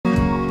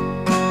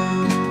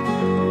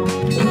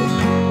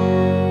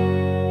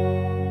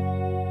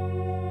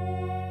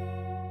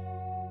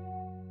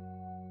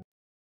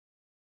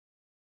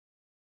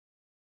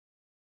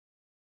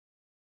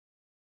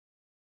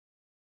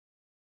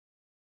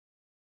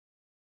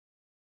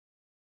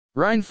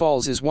Rhine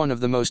Falls is one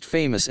of the most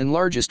famous and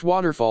largest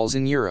waterfalls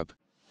in Europe.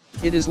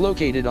 It is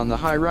located on the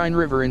High Rhine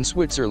River in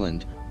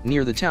Switzerland,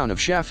 near the town of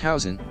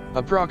Schaffhausen,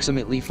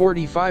 approximately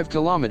 45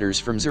 kilometers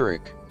from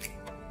Zurich.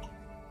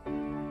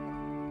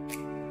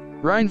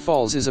 Rhine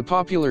Falls is a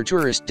popular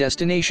tourist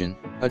destination,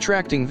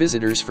 attracting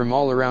visitors from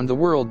all around the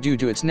world due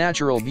to its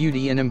natural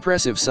beauty and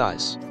impressive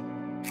size.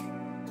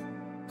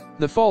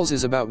 The falls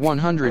is about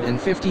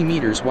 150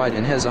 meters wide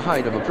and has a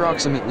height of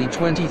approximately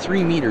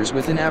 23 meters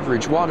with an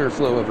average water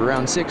flow of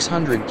around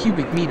 600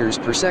 cubic meters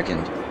per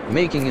second,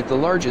 making it the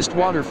largest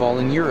waterfall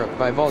in Europe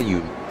by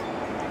volume.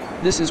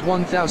 This is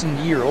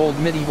 1,000-year-old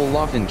medieval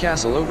Loffen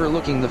castle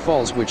overlooking the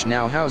falls, which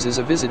now houses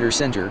a visitor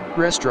center,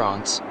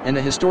 restaurants, and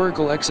a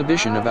historical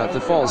exhibition about the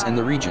falls and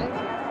the region.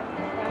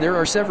 There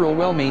are several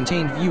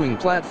well-maintained viewing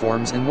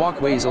platforms and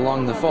walkways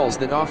along the falls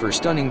that offer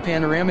stunning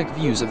panoramic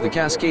views of the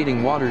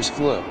cascading water's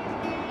flow.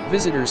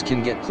 Visitors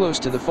can get close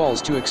to the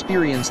falls to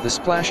experience the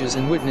splashes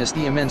and witness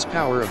the immense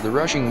power of the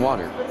rushing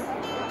water.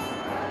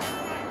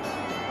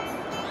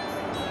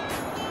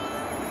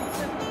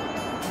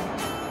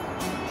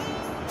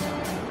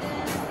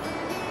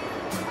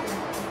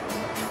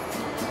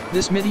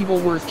 This medieval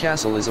Worth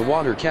castle is a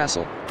water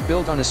castle,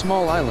 built on a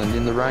small island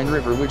in the Rhine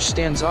River which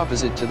stands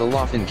opposite to the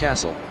Loffen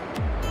castle.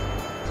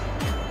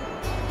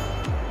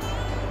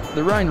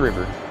 The Rhine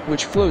River,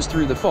 which flows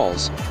through the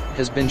falls,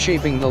 has been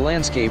shaping the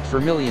landscape for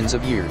millions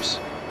of years.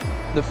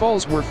 The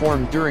falls were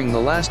formed during the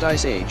last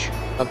ice age,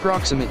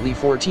 approximately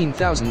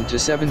 14,000 to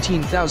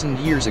 17,000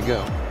 years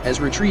ago, as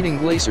retreating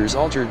glaciers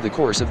altered the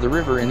course of the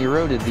river and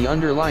eroded the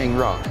underlying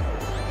rock.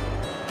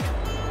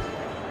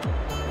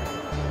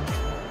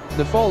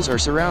 The falls are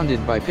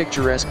surrounded by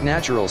picturesque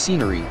natural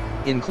scenery,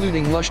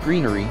 including lush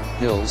greenery,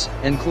 hills,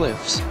 and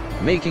cliffs,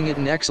 making it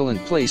an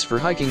excellent place for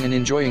hiking and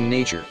enjoying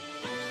nature.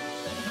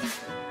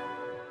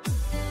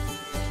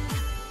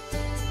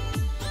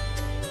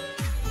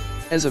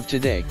 As of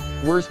today,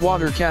 Worth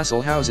Water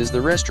Castle houses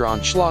the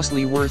restaurant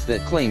Schlossli Worth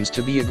that claims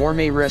to be a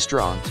gourmet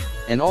restaurant,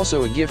 and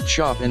also a gift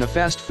shop and a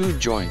fast food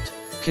joint,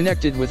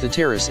 connected with a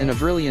terrace and a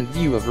brilliant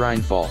view of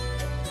Rheinfall.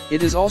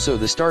 It is also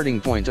the starting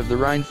point of the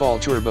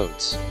Rheinfall tour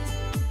boats.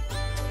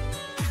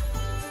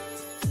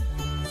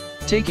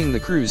 Taking the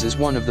cruise is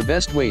one of the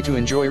best way to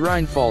enjoy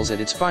Rhine Falls at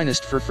its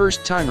finest for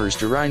first-timers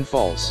to Rhine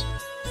Falls.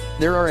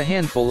 There are a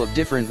handful of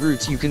different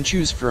routes you can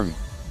choose from.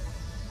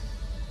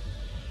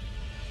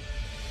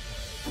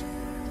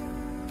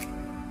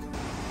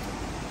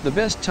 The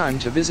best time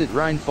to visit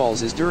Rhine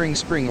Falls is during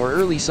spring or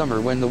early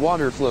summer when the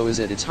water flow is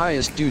at its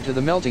highest due to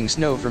the melting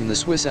snow from the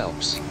Swiss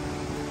Alps.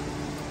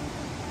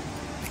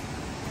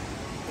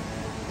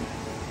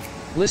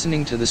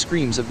 Listening to the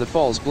screams of the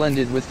falls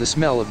blended with the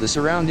smell of the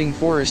surrounding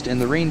forest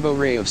and the rainbow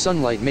ray of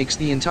sunlight makes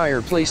the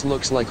entire place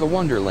looks like a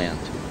wonderland.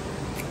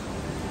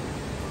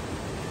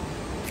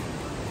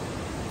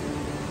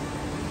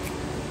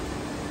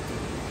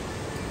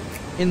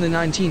 In the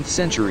 19th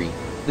century,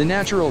 the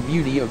natural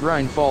beauty of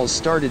Rhine Falls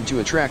started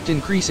to attract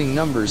increasing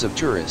numbers of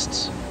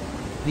tourists.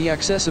 The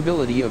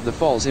accessibility of the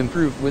falls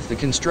improved with the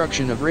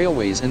construction of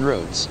railways and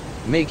roads,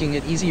 making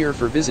it easier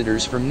for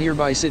visitors from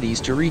nearby cities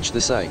to reach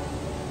the site.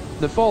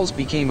 The falls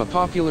became a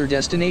popular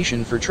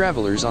destination for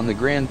travelers on the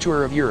Grand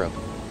Tour of Europe.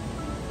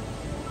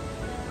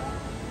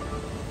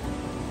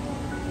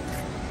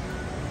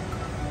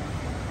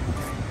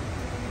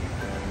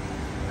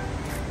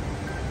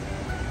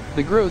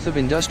 The growth of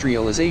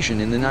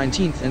industrialization in the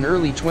 19th and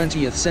early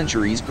 20th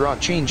centuries brought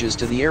changes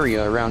to the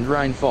area around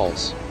Rhine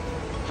Falls.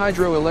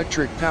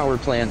 Hydroelectric power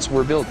plants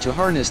were built to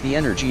harness the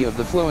energy of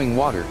the flowing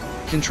water,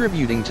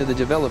 contributing to the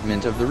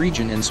development of the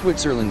region and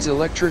Switzerland's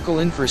electrical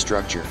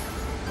infrastructure.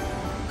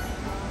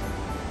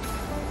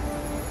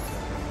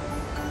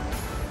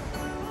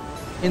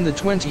 In the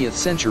 20th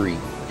century,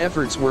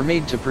 efforts were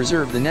made to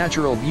preserve the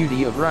natural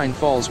beauty of Rhine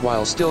Falls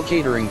while still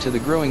catering to the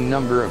growing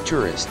number of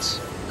tourists.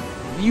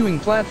 Viewing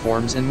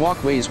platforms and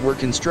walkways were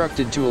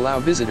constructed to allow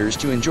visitors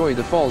to enjoy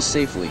the falls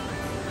safely.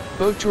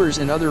 Boat tours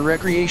and other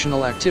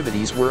recreational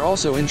activities were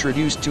also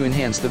introduced to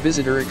enhance the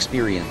visitor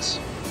experience.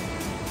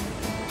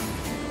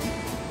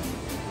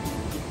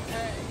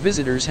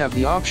 Visitors have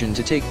the option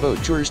to take boat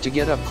tours to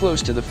get up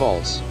close to the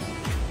falls.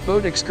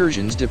 Boat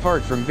excursions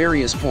depart from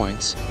various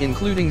points,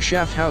 including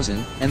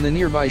Schaffhausen and the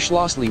nearby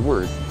Schlossli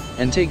Worth,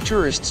 and take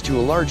tourists to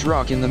a large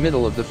rock in the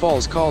middle of the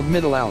falls called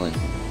Mittelallen.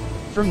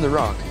 From the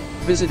rock,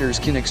 visitors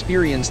can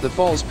experience the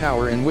fall's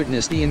power and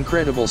witness the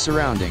incredible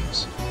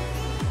surroundings.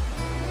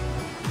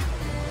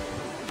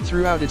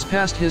 Throughout its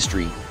past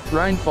history,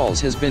 Rhine Falls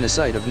has been a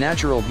site of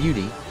natural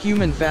beauty,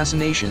 human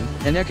fascination,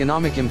 and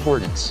economic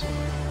importance.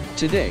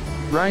 Today,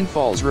 Rhine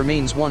Falls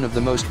remains one of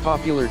the most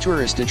popular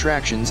tourist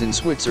attractions in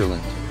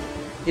Switzerland.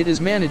 It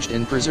is managed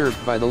and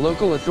preserved by the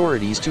local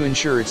authorities to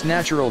ensure its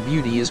natural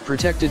beauty is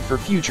protected for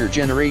future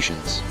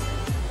generations.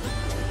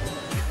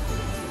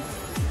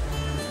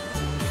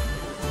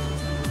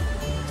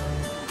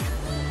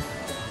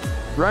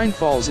 Rhine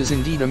Falls is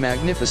indeed a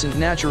magnificent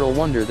natural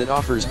wonder that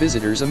offers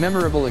visitors a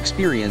memorable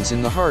experience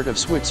in the heart of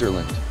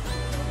Switzerland.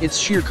 Its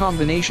sheer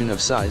combination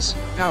of size,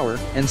 power,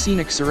 and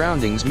scenic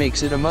surroundings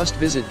makes it a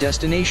must-visit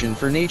destination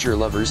for nature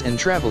lovers and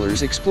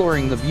travelers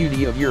exploring the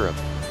beauty of Europe.